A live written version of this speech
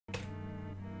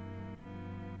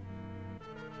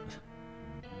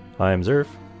I'm Zerf.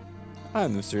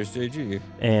 I'm the Serious JG.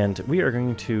 And we are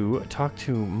going to talk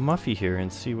to Muffy here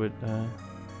and see what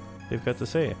they've got to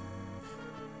say.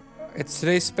 It's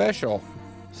today's special.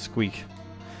 Squeak.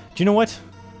 Do you know what?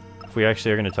 If we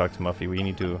actually are going to talk to Muffy, we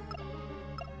need to...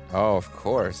 Oh, of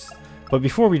course. But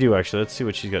before we do, actually, let's see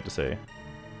what she's got to say.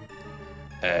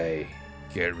 Hey,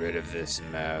 get rid of this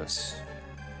mouse.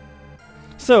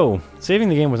 So, saving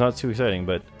the game was not too exciting,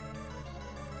 but...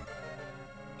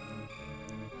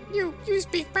 You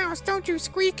speak mouse, don't you,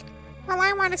 Squeak? Well,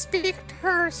 I want to speak to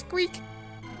her, Squeak.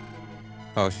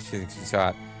 Oh, she thinks she's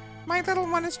hot. My little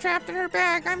one is trapped in her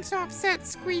bag. I'm so upset,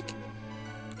 Squeak.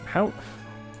 How...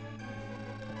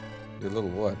 Your little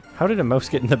what? How did a mouse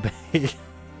get in the bag?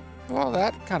 Well,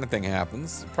 that kind of thing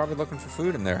happens. Probably looking for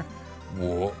food in there.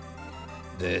 Whoa.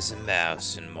 There's a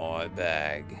mouse in my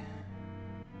bag.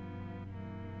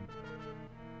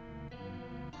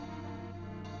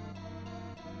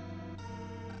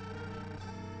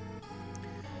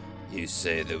 You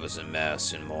say there was a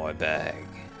mouse in my bag.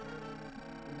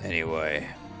 Anyway,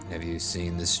 have you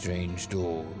seen the strange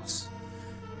dolls?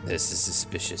 There's a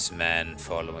suspicious man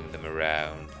following them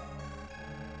around.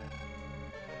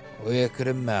 Where could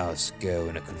a mouse go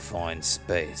in a confined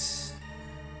space?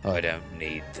 I don't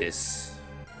need this.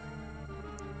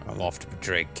 I'm off to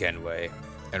betray Kenway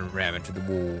and ram into the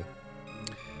wall.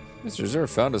 Mr. Zerf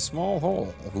found a small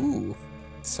hole. Ooh,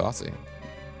 saucy.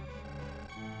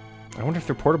 I wonder if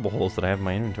they're portable holes that I have in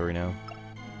my inventory now.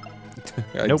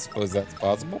 I Nope. suppose that's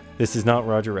possible. This is not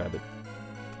Roger Rabbit.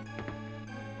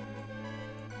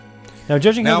 Now,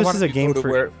 judging how this is a game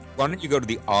for... Why don't you go to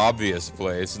the obvious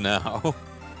place now?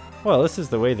 Well, this is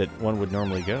the way that one would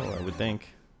normally go, I would think.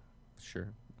 Sure.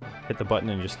 Hit the button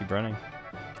and just keep running.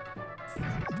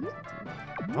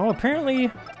 Oh, apparently...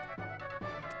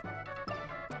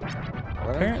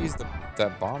 Why don't you use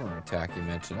that bomber attack you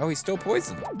mentioned? Oh, he's still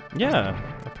poisoned. Yeah,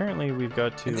 apparently we've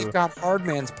got to... And they've got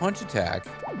Hardman's punch attack.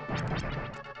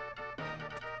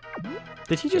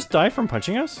 Did he just die from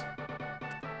punching us?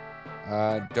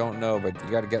 Don't know, but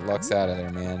you gotta get Lux out of there,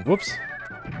 man. Whoops.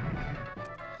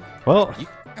 Well...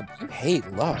 You hate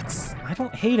Lux. I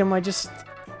don't hate him, I just...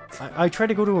 I try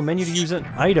to go to a menu to use an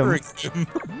item.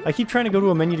 I keep trying to go to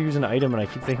a menu to use an item, and I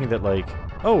keep thinking that, like...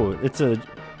 Oh, it's a...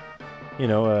 You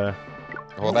know,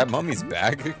 Well, that mummy's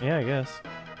back. Yeah, I guess.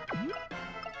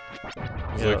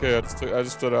 He's like, hey, I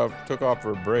just took off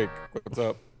for a break. What's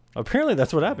up? Apparently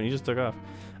that's what happened. He just took off.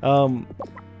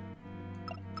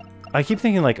 I keep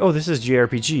thinking like, oh, this is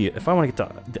JRPG. If I want to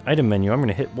get the item menu, I'm going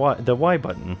to hit the Y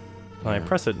button. And I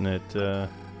press it, and it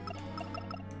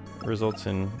results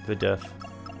in the death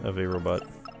of a robot.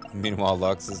 Meanwhile,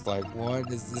 Lux is like,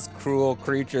 what is this cruel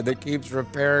creature that keeps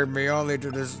repairing me only to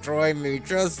destroy me?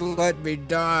 Just let me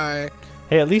die.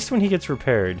 Hey, at least when he gets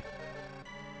repaired.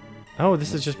 Oh,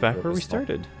 this is just back where we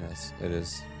started. Yes, it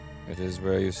is. It is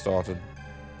where you started.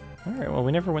 Alright, well,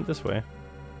 we never went this way.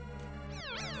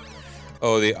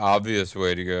 Oh, the obvious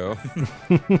way to go.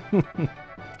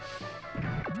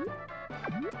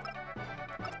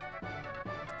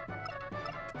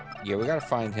 Yeah, we gotta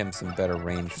find him some better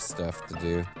range stuff to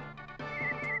do.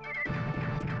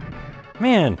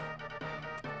 Man!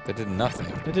 That did nothing.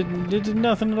 It did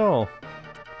nothing at all.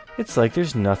 It's like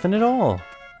there's nothing at all.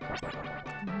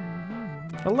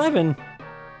 11?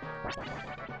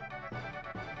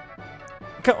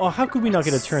 Oh, how could we not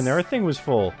get a turn there? Our thing was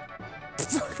full.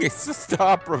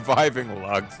 Stop reviving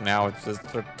Lux now. It's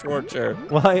just a torture.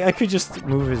 Well, I could just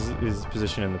move his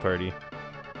position in the party.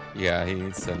 Yeah, he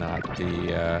needs to not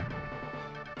be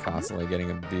constantly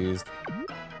getting abused.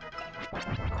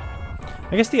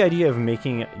 I guess the idea of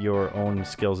making your own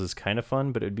skills is kind of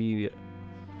fun, but it'd be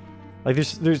like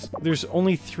there's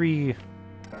only 3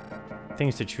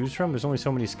 things to choose from. There's only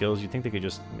so many skills. You'd think they could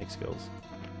just make skills.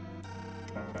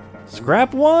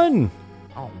 Scrap 1.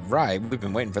 All right, we've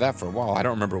been waiting for that for a while. I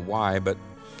don't remember why, but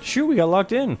shoot, we got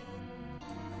locked in.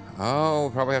 oh,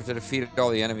 we'll probably have to defeat all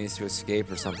the enemies to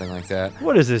escape or something like that.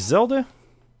 What is this, Zelda?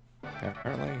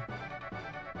 Apparently.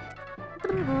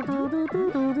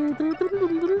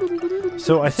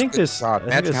 So I think this. God,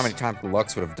 imagine how many times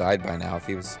Lux would have died by now if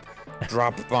he was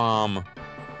drop bomb.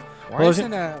 Why Well,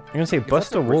 isn't I'm gonna say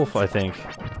bust a wolf. I think.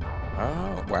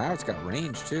 Oh wow, it's got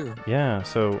range too. Yeah.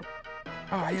 So.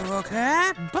 Are you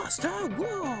okay? Bust a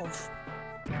wolf.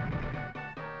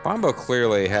 Bombo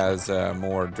clearly has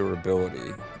more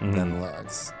durability than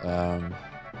Lux. I'm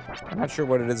not sure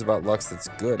what it is about Lux that's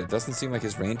good. It doesn't seem like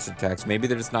his ranged attacks. Maybe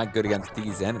they're just not good against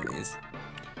these enemies.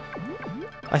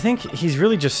 I think he's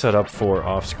really just set up for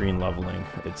off-screen leveling,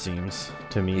 it seems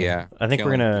to me. Yeah. I think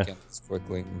we're gonna...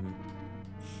 quickly.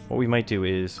 What we might do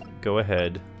is go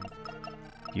ahead,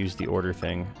 use the order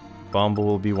thing, Bomba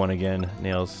will be 1 again.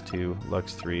 Nails 2.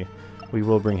 Lux 3. We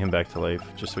will bring him back to life,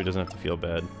 just so he doesn't have to feel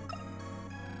bad.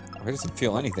 He doesn't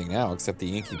feel anything now except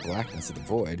the inky blackness of the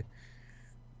void.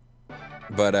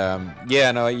 But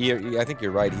yeah, no, I think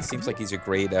you're right. He seems like he's a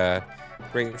great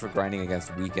for grinding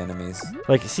against weak enemies.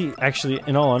 Like, see, actually,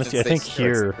 in all honesty, I think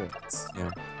here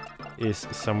yeah. is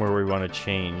somewhere where we want to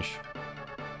change.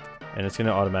 And it's going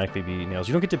to automatically be Nails.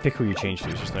 You don't get to pick who you change to,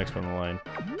 it's just the next one in the line.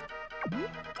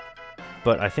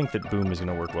 But I think that Boom is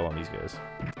going to work well on these guys.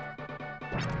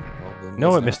 Well,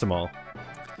 No, it missed them all.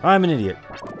 I'm an idiot.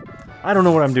 I don't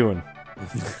know what I'm doing.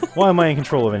 Why am I in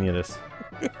control of any of this?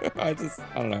 I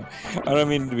don't know. I don't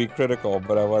mean to be critical,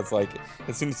 but I was like,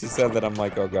 as soon as you said that, I'm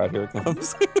like, oh god, here it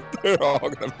comes. They're all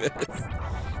gonna miss.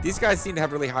 These guys seem to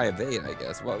have really high evade, I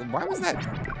guess. Well, why was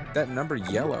that number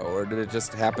yellow, or did it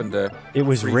just happen to? It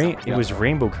was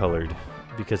rainbow colored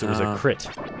because it was a crit.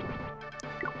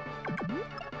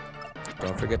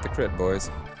 Don't forget the crit,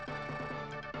 boys.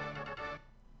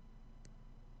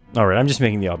 All right, I'm just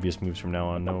making the obvious moves from now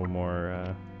on. No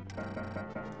more.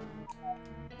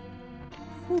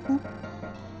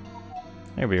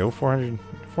 There we go. 400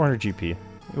 GP. It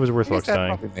was worth Lux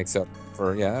dying. That makes up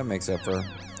for. Yeah, that makes up for.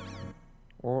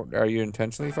 Or are you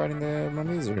intentionally fighting the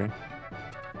mummies, or?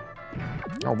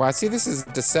 Oh wow! See, this is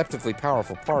a deceptively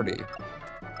powerful party.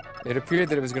 It appeared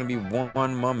that it was going to be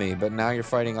one mummy, but now you're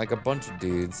fighting like a bunch of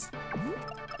dudes.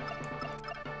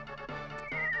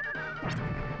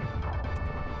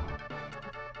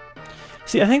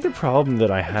 See, I think the problem that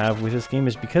I have with this game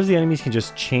is because the enemies can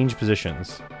just change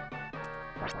positions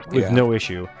with no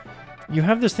issue. You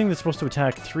have this thing that's supposed to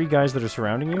attack 3 guys that are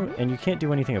surrounding you, and you can't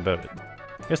do anything about it.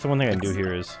 I guess the one thing I can do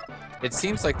here is... It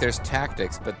seems like there's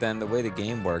tactics, but then the way the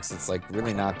game works, it's like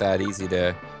really not that easy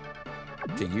to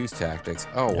use tactics.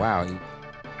 Oh, wow.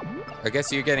 I guess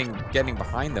you're getting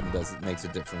behind them makes a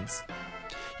difference.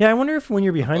 Yeah, I wonder if when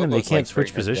you're behind them they can't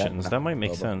switch positions. That might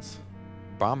make sense.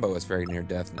 Bombo is very near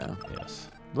death now.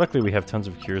 Yes. Luckily we have tons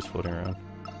of cures floating around.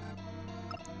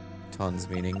 Tons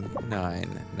meaning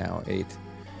 9, now 8.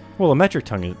 Well, a metric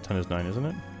ton is 9, isn't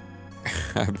it?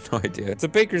 I have no idea. It's a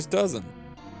baker's dozen.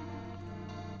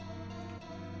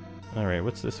 Alright,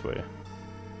 what's this way?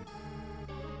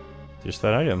 Just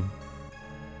that item.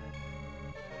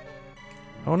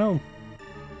 Oh no!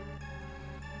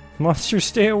 Monsters,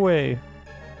 stay away!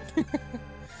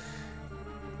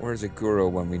 Where's Aguro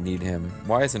when we need him?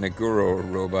 Why isn't Aguro a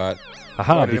robot?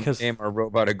 Aha, because... name our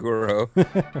robot Aguro.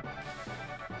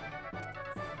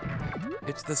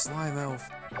 It's the slime elf.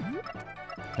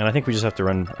 And I think we just have to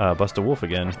run Bust a Wolf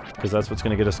again, because that's what's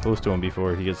going to get us close to him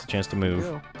before he gets a chance to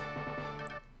move.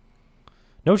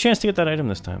 No chance to get that item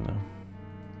this time,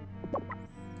 though.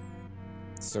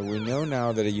 So we know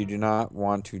now that you do not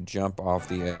want to jump off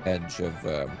the edge of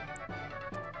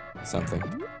something.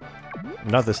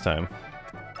 Not this time.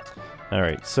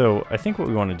 Alright, so I think what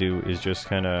we want to do is just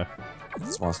kind of...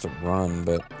 Just wants to run,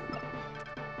 but...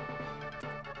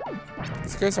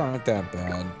 These guys aren't that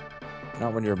bad.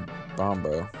 Not when you're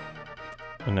Bombo.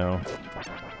 No.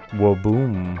 Whoa,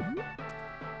 boom.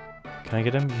 Can I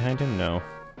get him behind him? No.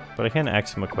 But I can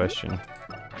ask him a question.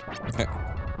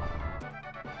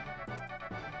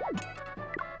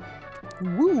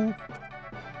 Woo!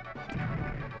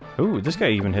 Ooh, this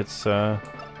guy even hits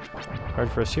hard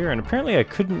for us here, and apparently I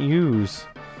couldn't use...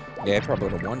 Yeah, I probably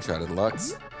would have one-shotted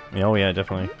Lux. Oh yeah,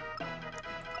 definitely.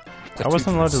 I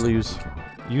wasn't allowed to use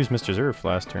Mr. Zerf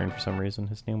last turn for some reason.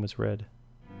 His name was Red.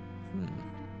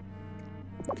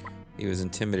 He was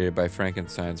intimidated by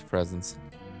Frankenstein's presence.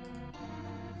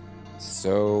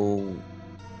 So...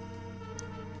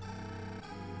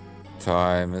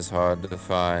 Time is hard to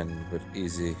find, but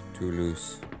easy to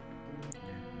lose.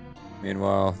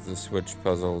 Meanwhile, the switch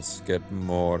puzzles get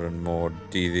more and more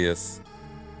devious.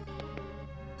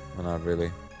 Well, not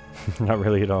really. Not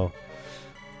really at all.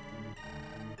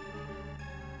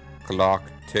 Clock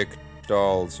tick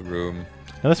doll's room.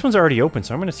 Now this one's already open,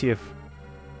 so I'm gonna see if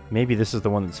maybe this is the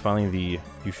one that's finally the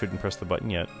you shouldn't press the button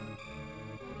yet.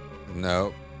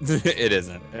 No, it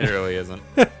isn't. It really isn't.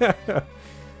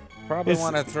 Probably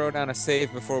want to throw down a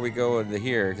save before we go into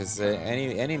here, because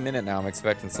any minute now I'm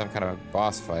expecting some kind of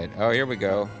boss fight. Oh, here we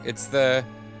go. It's the...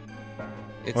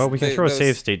 well, we can throw a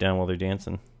save state down while they're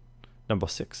dancing. Number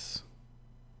 6.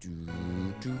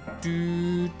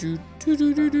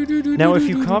 Now, if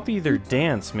you copy their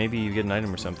dance, maybe you get an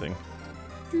item or something.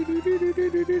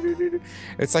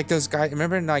 It's like those guys...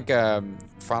 Remember in like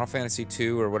Final Fantasy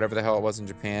 2 or whatever the hell it was in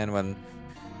Japan when...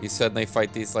 You suddenly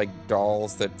fight these, like,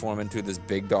 dolls that form into this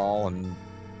big doll, and...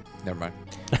 Never mind.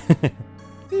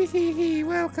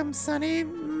 Welcome, Sonny.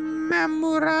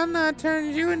 Mamurana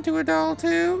turns you into a doll,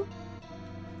 too?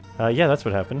 Yeah, that's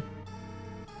what happened.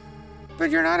 But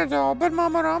you're not a doll. But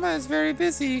Mama Rama is very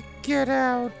busy. Get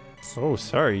out. Oh,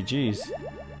 sorry, jeez.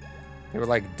 They were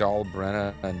like doll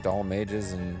Brenna and doll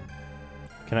mages and...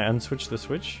 Can I unswitch the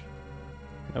switch?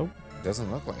 Nope.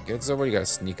 Doesn't look like it. So what, you gotta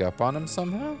sneak up on him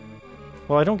somehow?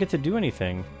 Well, I don't get to do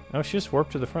anything. Oh, she just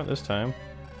warped to the front this time.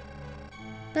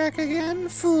 Back again,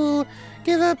 fool.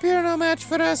 Give up, you're no match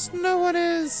for us. No one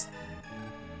is.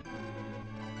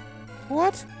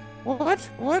 What? What?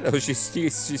 Oh,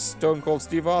 she's Stone Cold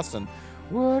Steve Austin.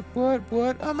 What?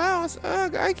 A mouse?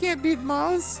 Ugh, I can't beat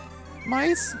mouse.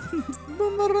 Mice?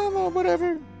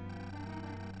 Whatever.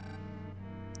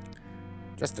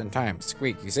 Just in time,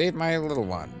 Squeak. You saved my little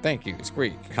one. Thank you,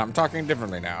 Squeak. I'm talking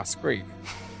differently now, Squeak.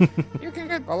 You can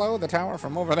get below the tower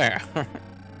from over there.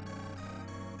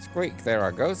 Squeak, there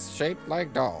are ghosts shaped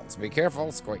like dolls. Be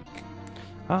careful, Squeak.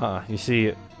 Ah, you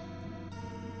see,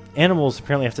 animals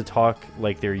apparently have to talk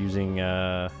like they're using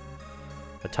a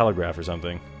telegraph or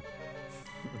something.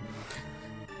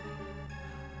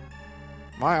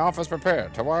 My office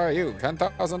prepared to wire you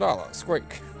 $10,000,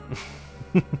 Squeak.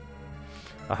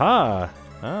 Aha!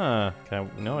 Ah,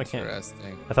 no, I can't.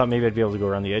 Interesting. I thought maybe I'd be able to go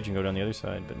around the edge and go down the other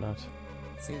side, but not.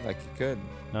 Seemed like you could.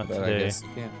 Not but today. I guess you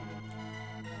can't.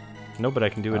 No, but I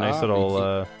can do a nice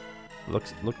little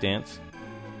look dance.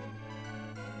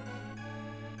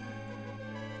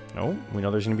 Oh, we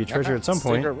know there's going to be treasure at some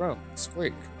point. Secret room.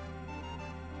 Squeak.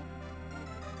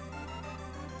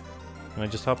 Can I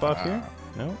just hop off here?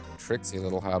 No? Tricksy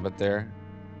little hobbit there.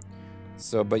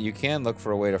 So, but you can look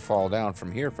for a way to fall down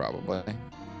from here, probably.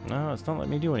 No, it's not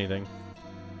letting me do anything.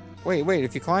 Wait,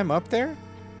 if you climb up there,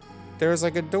 there's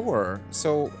like a door.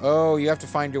 So, oh, you have to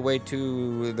find your way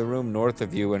to the room north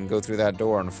of you and go through that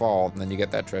door and fall, and then you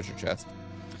get that treasure chest.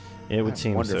 It would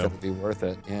seem I wonder so. if it'd be worth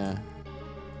it, yeah.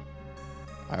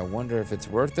 I wonder if it's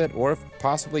worth it, or if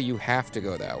possibly you have to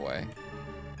go that way.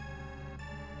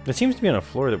 It seems to be on a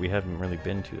floor that we haven't really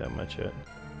been to that much yet.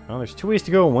 Oh, there's two ways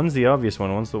to go. One's the obvious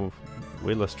one. One's the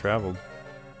way less traveled.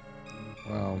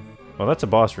 Well, that's a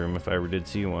boss room if I ever did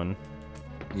see one.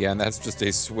 Yeah, and that's just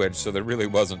a switch, so there really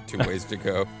wasn't two ways to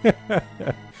go.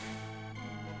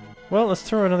 Well, let's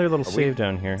throw another little save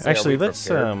down here. Actually, let's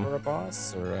for a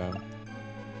boss, or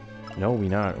No, we're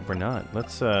not.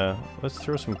 Let's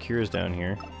throw some cures down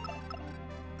here.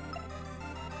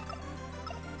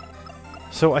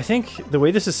 So I think the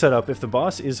way this is set up, if the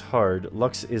boss is hard,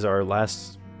 Lux is our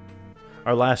last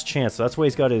chance. So that's why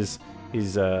he's got his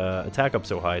attack up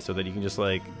so high, so that he can just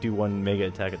like do one mega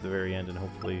attack at the very end and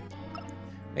hopefully.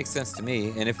 Makes sense to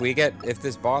me. And if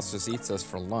this boss just eats us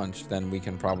for lunch, then we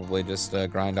can probably just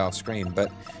grind off screen. But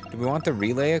do we want the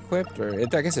relay equipped, or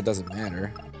I guess it doesn't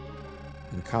matter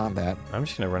in combat. I'm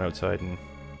just gonna run outside and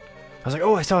I was like,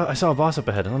 oh, I saw a boss up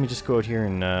ahead. Let me just go out here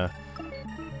and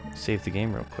save the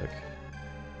game real quick.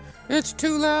 It's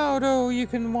too loud. Oh, you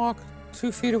can walk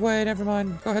 2 feet away. Never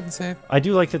mind. Go ahead and save. I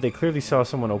do like that they clearly saw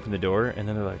someone open the door, and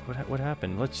then they're like, "What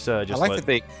happened? Let's just." I like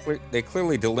that they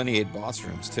clearly delineate boss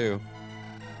rooms too.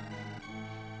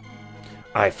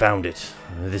 I found it.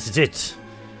 This is it.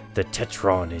 The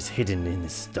Tetron is hidden in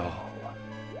this stall.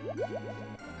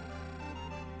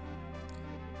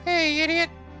 Hey, idiot.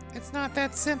 It's not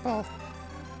that simple.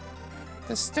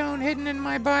 The stone hidden in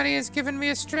my body has given me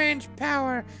a strange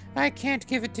power. I can't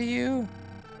give it to you.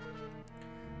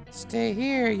 Stay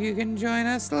here. You can join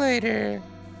us later.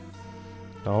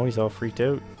 Oh, he's all freaked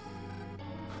out.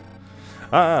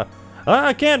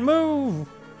 I can't move.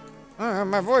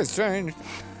 My voice changed.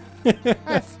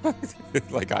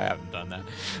 Like I haven't done that.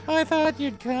 I thought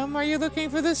you'd come. Are you looking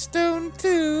for the stone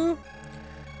too?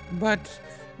 But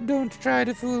don't try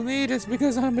to fool me just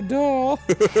because I'm a doll.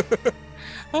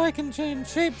 I can change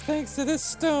shape thanks to this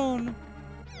stone.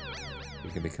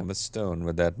 You can become a stone.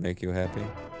 Would that make you happy?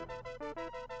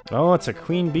 Oh, it's a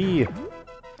queen bee.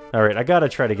 All right, I gotta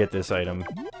try to get this item.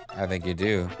 I think you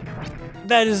do.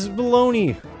 That is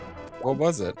baloney. What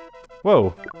was it?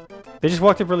 Whoa. They just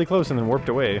walked up really close and then warped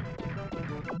away.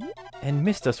 And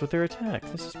missed us with their attack.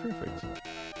 This is perfect.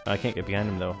 I can't get behind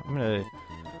them though. I'm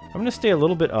gonna stay a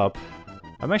little bit up.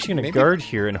 I'm actually gonna guard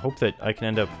here and hope that I can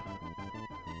end up.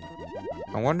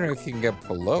 I wonder if you can get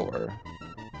below her.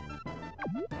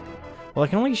 Well, I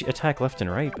can only attack left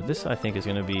and right, but this I think is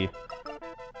gonna be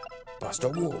Bust a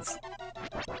wolf.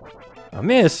 a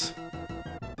miss.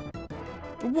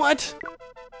 What?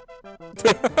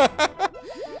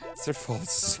 Zerfall's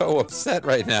so upset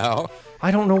right now.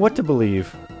 I don't know what to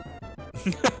believe.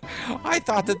 I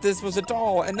thought that this was a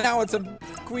doll, and now it's a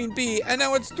queen bee, and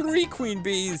now it's 3 queen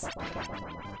bees.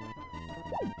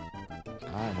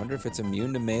 I wonder if it's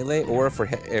immune to melee, or if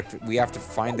we have to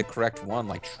find the correct one,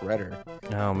 like Shredder.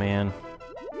 Oh man.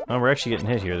 Oh, we're actually getting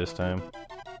hit here this time.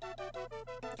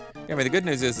 Yeah, I mean, the good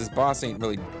news is this boss ain't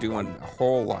really doing a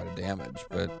whole lot of damage,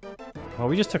 but... Well,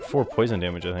 we just took 4 poison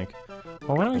damage, I think.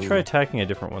 Well, why don't we try attacking a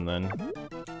different one, then?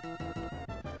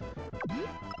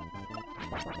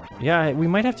 Yeah, we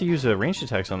might have to use ranged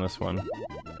attacks on this one.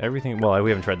 Everything... Well, we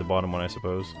haven't tried the bottom one, I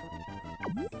suppose.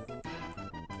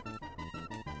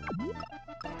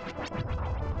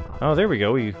 Oh, there we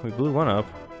go. We blew one up.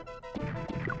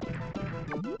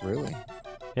 Really?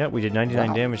 Yeah, we did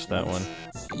 99 damage to that one.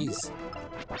 Jeez.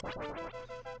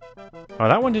 Oh,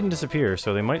 that one didn't disappear,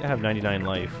 so they might have 99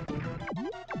 life.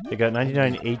 They got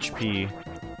 99 HP.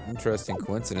 Interesting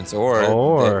coincidence.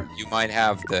 Or you might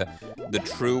have the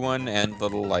true one and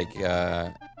little, like,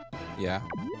 yeah.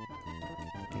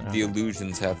 No. The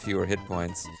illusions have fewer hit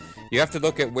points. You have to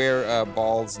look at where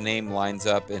Baal's name lines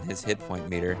up in his hit point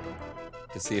meter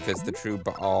to see if it's the true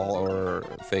Baal or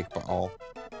fake Baal.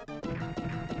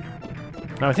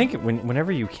 Now, I think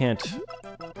whenever you can't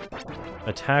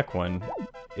attack one,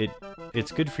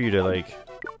 it's good for you to, like...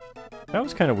 That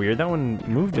was kind of weird. That one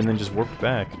moved and then just warped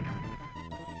back.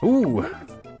 Ooh!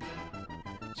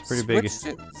 It's pretty big.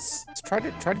 Try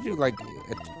to do, like,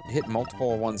 hit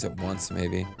multiple ones at once,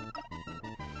 maybe.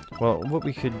 Well, what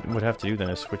we would have to do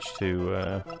then is switch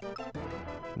to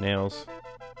nails.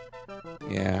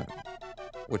 Yeah.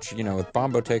 Which, you know, with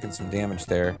Bombo taking some damage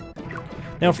there...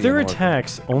 Now, if their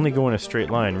attacks only go in a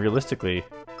straight line, realistically,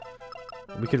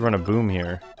 we could run a boom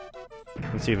here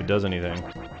and see if it does anything.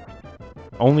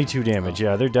 Only 2 damage,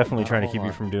 yeah, they're definitely trying to keep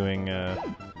you from doing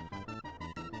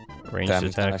ranged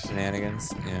attacks. Kind of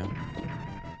shenanigans, yeah.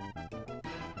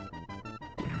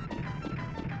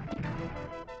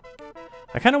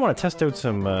 I kind of want to test out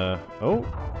some, oh,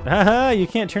 haha, you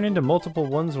can't turn into multiple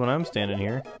ones when I'm standing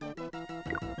here.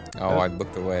 Oh, I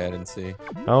looked away, I didn't see.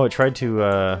 Oh, it tried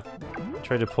to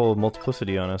pull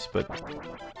multiplicity on us, but...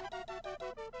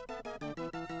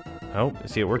 Oh,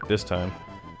 see, it worked this time.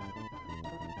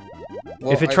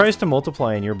 Well, if it tries to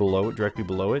multiply and you're below it, directly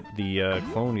below it, the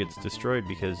clone gets destroyed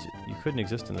because you couldn't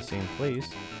exist in the same place.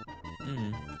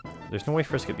 There's no way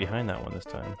for us to get behind that one this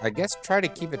time. I guess try to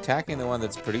keep attacking the one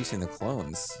that's producing the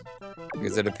clones.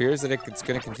 Because it appears that it's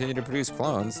going to continue to produce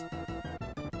clones.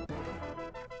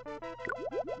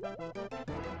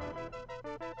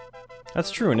 That's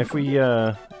true, and if we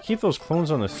keep those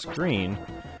clones on the screen,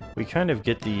 we kind of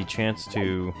get the chance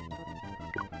to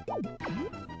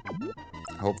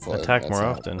Hopefully attack more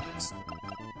often.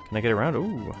 Can I get around?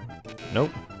 Ooh.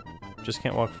 Nope. Just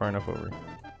can't walk far enough over.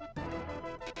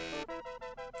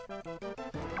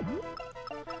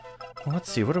 Well,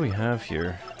 let's see, what do we have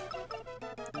here?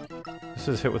 This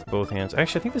is hit with both hands.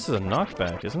 Actually, I think this is a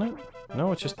knockback, isn't it?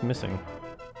 No, it's just missing.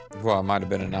 Well, it might have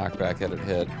been a knockback had it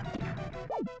hit.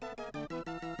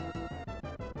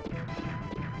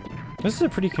 This is a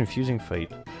pretty confusing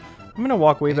fight. I'm gonna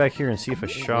walk way back here and see if a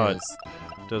shot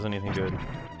does anything good.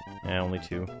 Yeah, only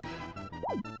 2.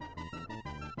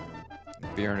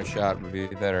 Beer and a shot would be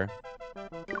better.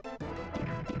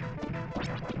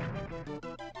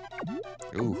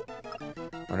 Ooh.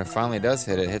 When it finally does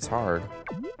hit, it hits hard.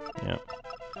 Yeah.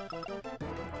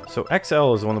 So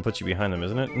XL is the one that puts you behind them,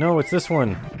 isn't it? No, it's this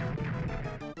one!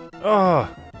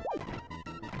 Oh!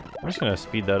 I'm just gonna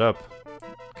speed that up,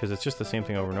 because it's just the same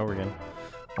thing over and over again.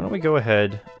 Why don't we go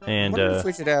ahead and, I wonder if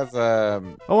we should have,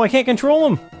 Oh, I can't control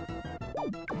him!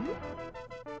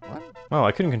 What? Oh,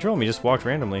 I couldn't control him, he just walked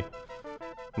randomly.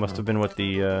 Must have been what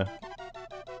the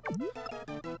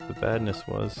badness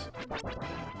was.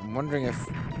 I'm wondering if...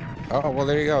 Oh, well,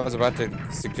 there you go. I was about to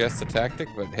suggest a tactic,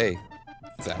 but hey.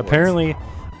 Apparently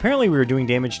we were doing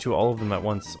damage to all of them at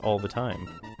once, all the time.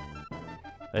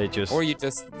 It just... Or you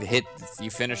just you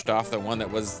finished off the one that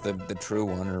was the true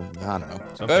one, or I don't know.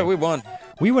 Something. But we won.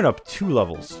 We went up 2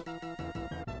 levels.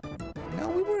 No,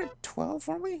 we were at 12,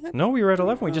 weren't we? No, we were at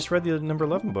 11. We just read the number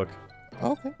 11 book.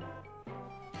 Okay.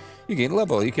 You gained a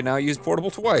level. You can now use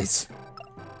portable twice.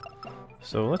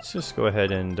 So let's just go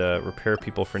ahead and repair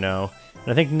people for now.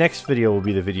 And I think next video will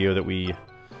be the video that we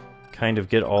kind of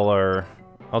get all our...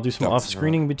 I'll do some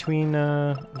off-screening between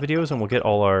videos, and we'll get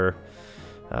all our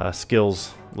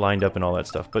skills lined up and all that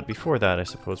stuff. But before that, I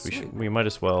suppose we might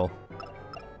as well...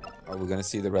 Are we going to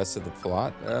see the rest of the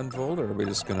plot unfold, or are we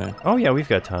just going to... Oh yeah, we've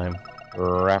got time.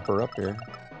 Wrap her up here.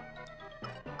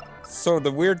 So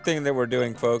the weird thing that we're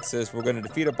doing, folks, is we're going to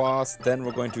defeat a boss, then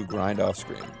we're going to grind off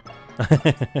screen.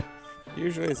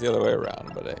 Usually it's the other way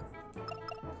around, but hey.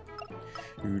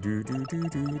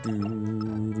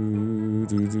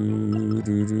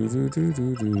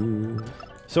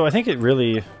 So I think it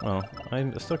really... Well,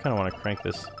 I still kind of want to crank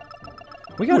this.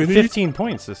 We got 15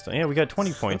 points this time. Yeah, we got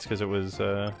 20 points because it was...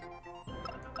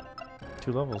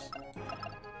 2 levels.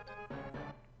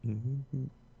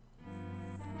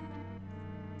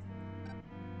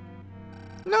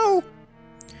 No!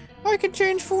 I can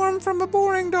change form from a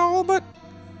boring doll, but...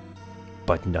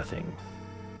 But nothing.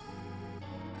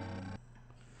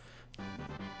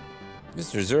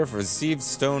 Mr. Zerf received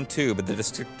stone 2, but the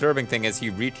disturbing thing is he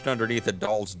reached underneath a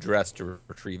doll's dress to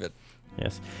retrieve it.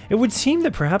 Yes. It would seem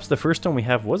that perhaps the first stone we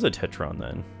have was a Tetron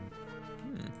then.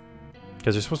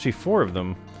 Because there's supposed to be 4 of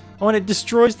them. Oh, and it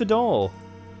destroys the doll.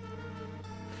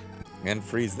 And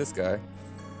freeze this guy.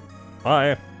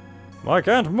 I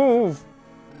can't move.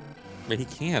 But he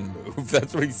can move,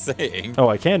 that's what he's saying. Oh,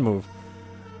 I can move.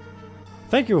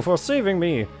 Thank you for saving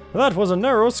me. That was a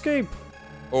narrow escape.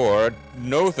 Or,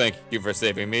 no thank you for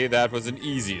saving me, that was an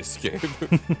easy escape.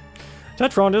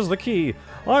 Tetron is the key.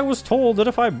 I was told that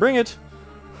if I bring it,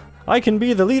 I can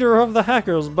be the leader of the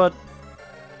hackers, but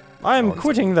I'm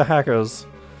quitting the hackers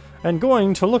and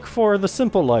going to look for the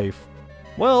simple life.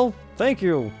 Well, thank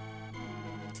you.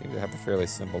 Seemed to have a fairly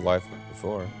simple life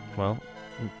before. Well,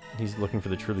 he's looking for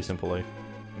the truly simple life.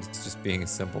 He's just being a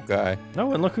simple guy.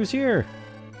 No, and look who's here.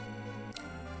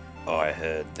 Oh, I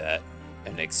heard that.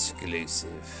 An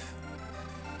exclusive.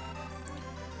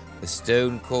 The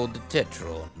stone called the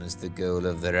Tetron is the goal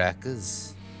of the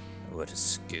hackers. What a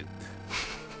scoop.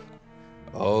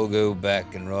 I'll go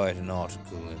back and write an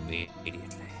article immediately.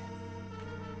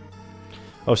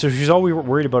 Oh, so she's all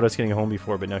worried about us getting home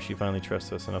before, but now she finally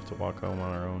trusts us enough to walk home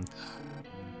on our own.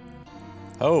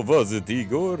 How was it,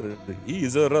 Igor?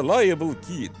 He's a reliable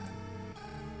kid.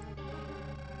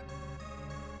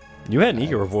 You had an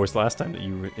Igor voice last time that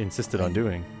you insisted on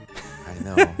doing. I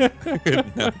know.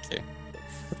 Okay.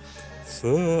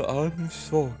 Sir, I'm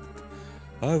shocked.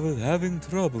 I was having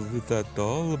trouble with that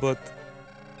doll, but...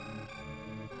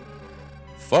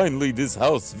 Finally, this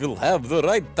house will have the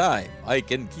right time. I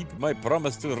can keep my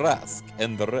promise to Rask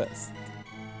and the rest.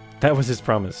 That was his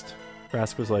promise.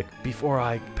 Rask was like, before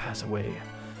I pass away,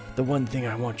 the one thing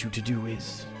I want you to do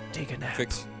is take a nap.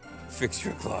 Fix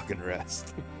your clock and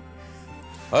rest.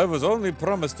 I was only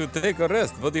promised to take a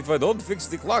rest, but if I don't fix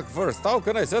the clock first, how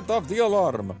can I set off the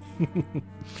alarm?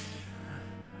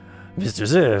 Mr.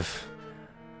 Ziff,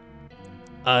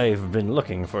 I've been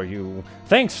looking for you.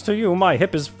 Thanks to you, my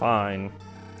hip is fine.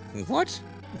 What?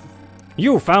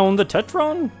 You found the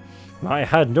Tetron? I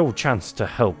had no chance to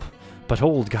help, but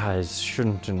old guys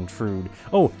shouldn't intrude.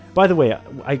 Oh, by the way,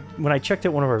 when I checked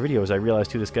out one of our videos, I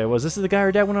realized who this guy was. This is the guy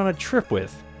our dad went on a trip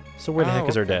with. So where the heck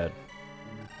is our dad?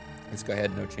 This guy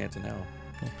had no chance in hell.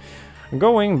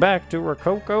 Going back to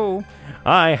Rococo,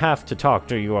 I have to talk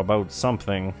to you about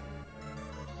something.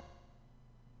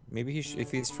 Maybe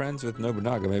if he's friends with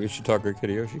Nobunaga, maybe he should talk to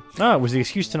Kiyoshi. Ah, it was the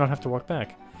excuse to not have to walk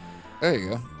back. There you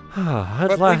go. At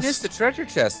but last. we missed the treasure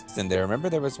chest in there. Remember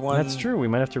there was one... That's true. We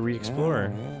might have to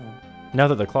re-explore. Yeah. Now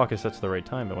that the clock is set to the right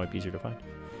time, it might be easier to find.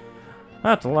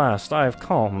 At last, I've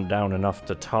calmed down enough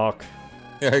to talk.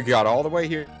 Yeah, I got all the way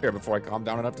here before I calmed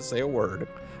down enough to say a word.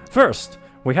 First,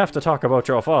 we have to talk about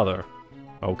your father.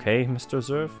 Okay, Mr.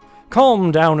 Zerf?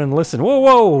 Calm down and listen. Whoa,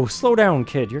 whoa! Slow down,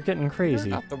 kid. You're getting crazy.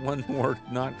 You're not the one who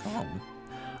not calm.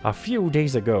 A few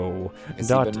days ago... Has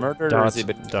he been murdered or has he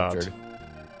been captured?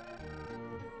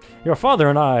 Your father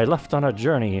and I left on a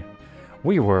journey.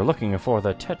 We were looking for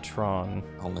the Tetron.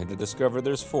 Only to discover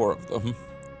there's 4 of them.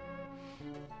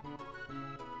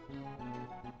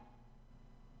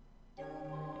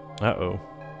 Uh-oh.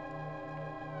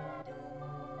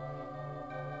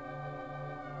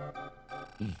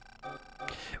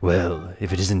 Well,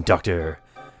 if it isn't Dr.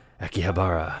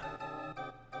 Akihabara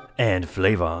and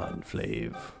Flavon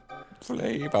Flav.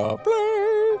 Flavor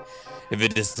Flav. If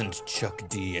it isn't Chuck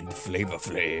D and Flavor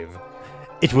Flav.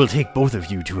 It will take both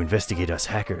of you to investigate us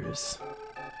hackers.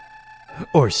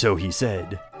 Or so he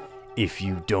said. If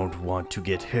you don't want to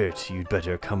get hurt, you'd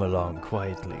better come along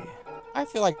quietly. I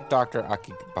feel like Dr.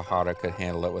 Akibahara could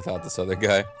handle it without this other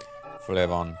guy.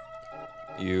 Flavon,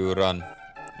 you run.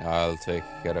 I'll take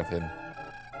care of him.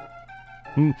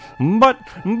 But...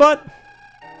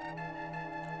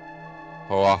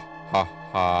 Ha ha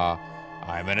ha.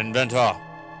 I'm an inventor.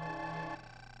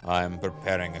 I'm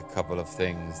preparing a couple of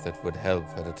things that would help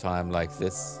at a time like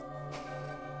this.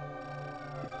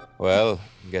 Well,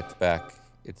 get back.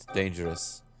 It's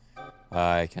dangerous.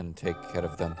 I can take care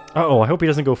of them. Uh-oh, I hope he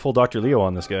doesn't go full Dr. Leo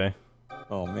on this guy.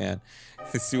 Oh, man.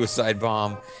 Suicide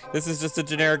bomb. This is just a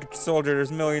generic soldier.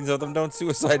 There's millions of them. Don't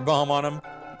suicide bomb on him.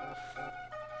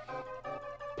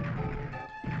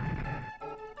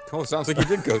 Oh, sounds like you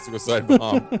did go suicide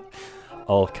bomb.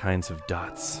 All kinds of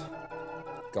dots.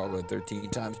 Goggle 13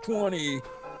 times 20.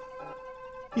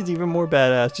 He's even more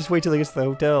badass. Just wait till he gets to the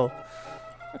hotel.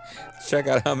 Check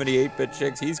out how many 8-bit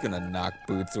chicks he's gonna knock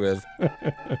boots with.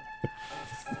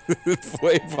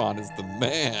 Flavon is the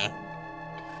man.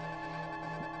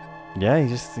 Yeah,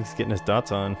 he's getting his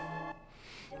dots on.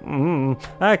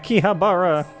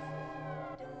 Akihabara.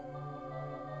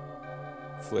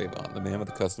 Flavon, the man with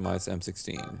the customized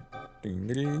M16. Ding,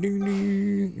 ding, ding,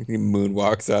 ding. He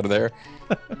moonwalks out of there.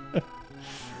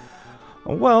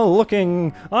 Well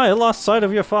looking, I lost sight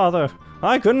of your father.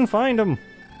 I couldn't find him.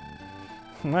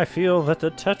 I feel that the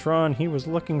Tetron he was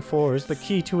looking for is the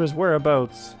key to his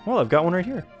whereabouts. Well, I've got one right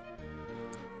here.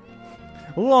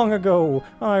 Long ago,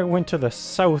 I went to the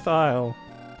South Isle.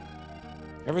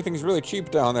 Everything's really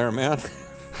cheap down there, man.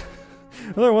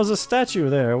 There was a statue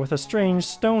there with a strange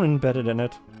stone embedded in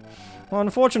it.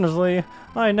 Unfortunately,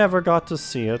 I never got to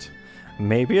see it.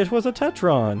 Maybe it was a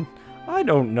Tetron. I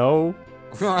don't know.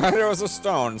 There was a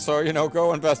stone, so, you know,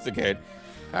 go investigate.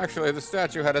 Actually, the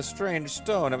statue had a strange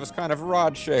stone. It was kind of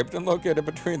rod-shaped and located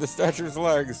between the statue's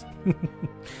legs.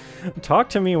 Talk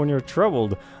to me when you're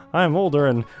troubled. I'm older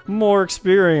and more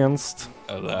experienced.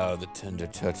 Allow the tender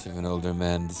touch of an older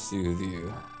man to soothe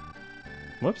you.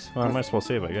 Whoops. Well, I might as well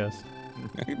save, I guess.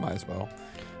 You might as well.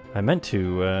 I meant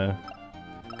to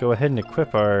go ahead and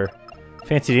equip our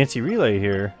fancy-dancy relay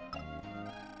here.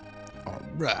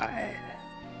 Alright.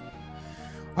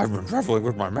 I've been traveling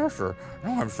with my master.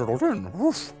 Now I'm settled in.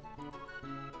 Woof.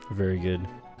 Very good.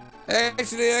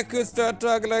 Actually, I could start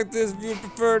talking like this if you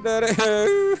prefer, Daddy.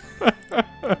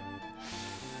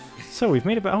 So we've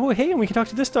made it back. Oh, hey, and we can talk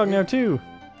to this dog now, too.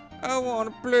 I want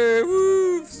to play.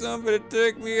 Woof. Somebody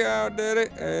take me out, Daddy.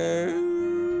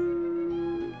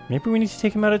 Maybe we need to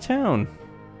take him out of town.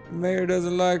 Mayor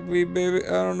doesn't like me, baby.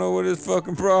 I don't know what his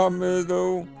fucking problem is,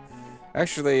 though.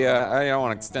 Actually, I don't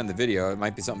want to extend the video. It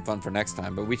might be something fun for next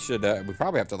time, but we should, we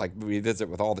probably have to, like, revisit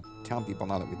with all the town people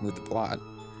now that we've moved the plot.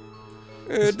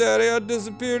 Hey, Daddy, I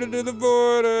disappeared into the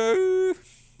void.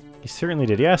 He certainly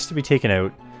did. He asked to be taken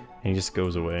out, and he just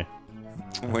goes away.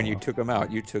 When you took him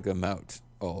out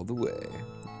all the way.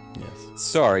 Yes.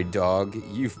 Sorry, dog.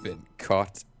 You've been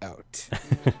caught out.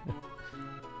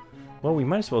 Well, we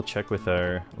might as well check with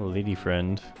our lady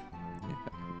friend.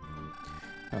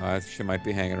 She might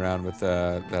be hanging around with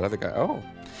that other guy. Oh.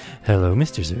 Hello,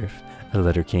 Mr. Zerf. A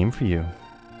letter came for you.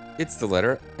 It's the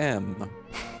letter M.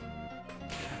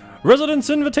 Residence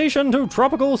invitation to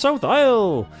tropical South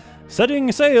Isle.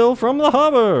 Setting sail from the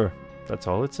harbor. That's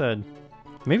all it said.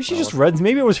 Maybe she just read.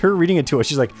 Maybe it was her reading it to us.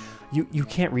 She's like, you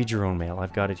can't read your own mail.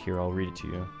 I've got it here. I'll read it to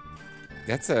you.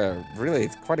 That's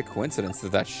it's quite a coincidence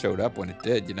that showed up when it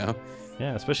did, you know?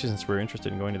 Yeah, especially since we're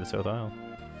interested in going to the South Isle.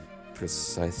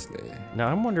 Precisely. Now,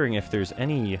 I'm wondering if there's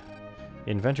any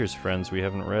Inventor's Friends we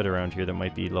haven't read around here that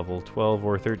might be level 12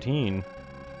 or 13.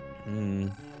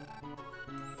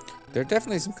 There are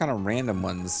definitely some kind of random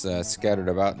ones scattered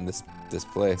about in this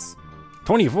place.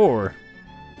 24!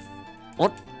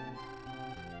 What?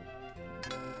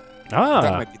 Ah!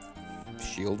 That might be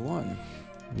Shield 1.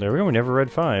 There we go, we never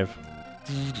read 5.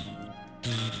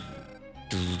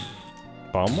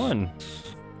 Bomb 1.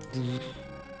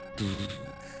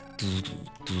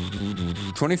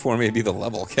 24 may be the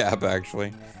level cap,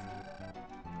 actually.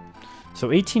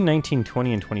 So 18, 19,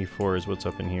 20, and 24 is what's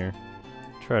up in here.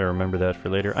 Try to remember that for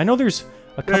later. I know there's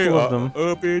a couple of them.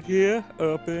 Up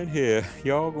in here.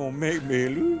 Y'all gonna make me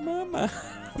lose my mind.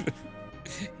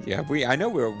 Yeah, I know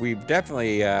we've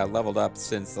definitely leveled up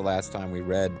since the last time we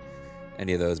read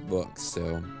any of those books,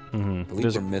 so I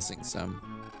believe we're missing some.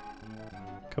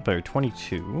 Couple there,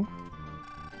 22.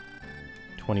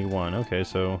 21, okay,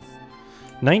 so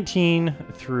 19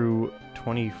 through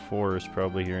 24 is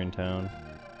probably here in town.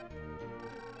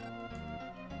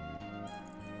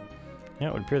 Yeah,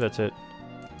 it would appear that's it.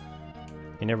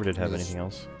 He never did have anything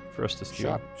else for us to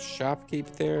steal.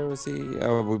 Shopkeep there, was he?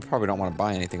 Oh, we probably don't want to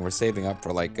buy anything. We're saving up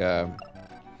for, like, I'm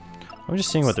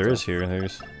just seeing what there is here.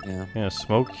 There's, yeah,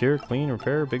 smoke, cure, clean,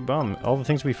 repair, big bomb. All the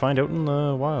things we find out in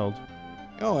the wild.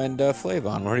 Oh, and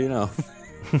Flavon, what do you know?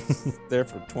 There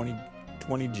for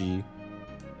 20G.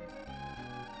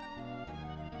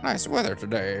 Nice weather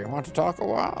today. Want to talk a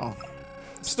while?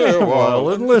 Stay a while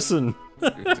and listen.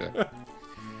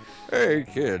 Hey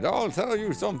kid, I'll tell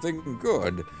you something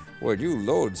good. When you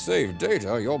load save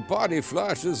data, your body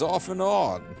flashes off and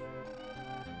on.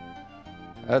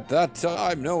 At that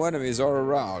time, no enemies are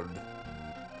around.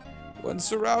 When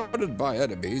surrounded by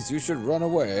enemies, you should run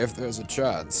away if there's a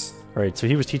chance. Alright, so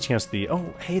he was teaching us the...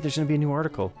 Oh, hey, there's going to be a new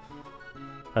article.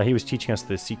 He was teaching us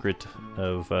the secret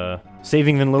of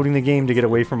saving then loading the game to get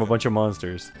away from a bunch of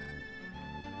monsters.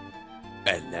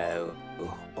 Hello,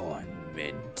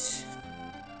 ornament.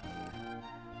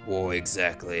 What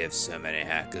exactly have so many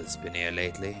hackers been here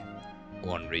lately?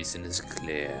 One reason is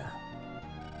clear.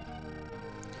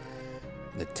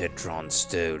 The Tetron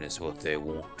stone is what they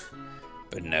want,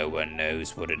 but no one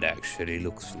knows what it actually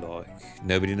looks like.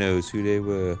 Nobody knows who they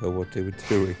were or what they were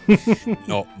doing.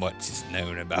 Not much is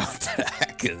known about the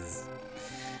hackers,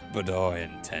 but I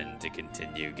intend to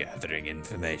continue gathering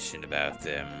information about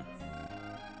them.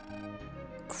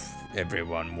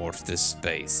 Everyone watch this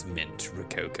Space Mint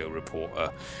Rococo reporter.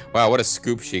 Wow, what a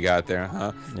scoop she got there,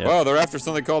 huh? Yep. Well, they're after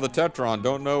something called the Tetron.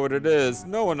 Don't know what it is.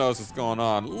 No one knows what's going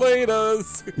on.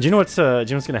 Laters! Do you know what's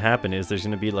gonna happen is there's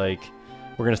gonna be like,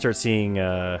 we're gonna start seeing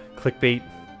clickbait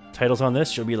titles on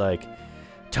this. She'll be like,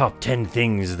 top 10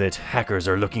 things that hackers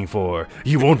are looking for.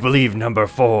 You won't believe number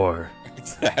 4.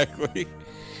 Exactly.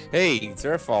 Hey,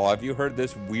 Zerfall, have you heard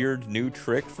this weird new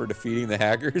trick for defeating the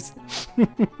hackers?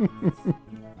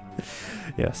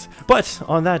 Yes. But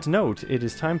on that note, it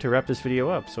is time to wrap this video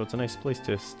up, so it's a nice place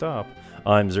to stop.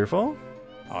 I'm Zerfall.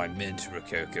 I'm Mint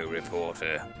Rococo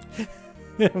reporter.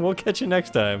 We'll catch you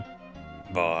next time.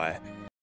 Bye.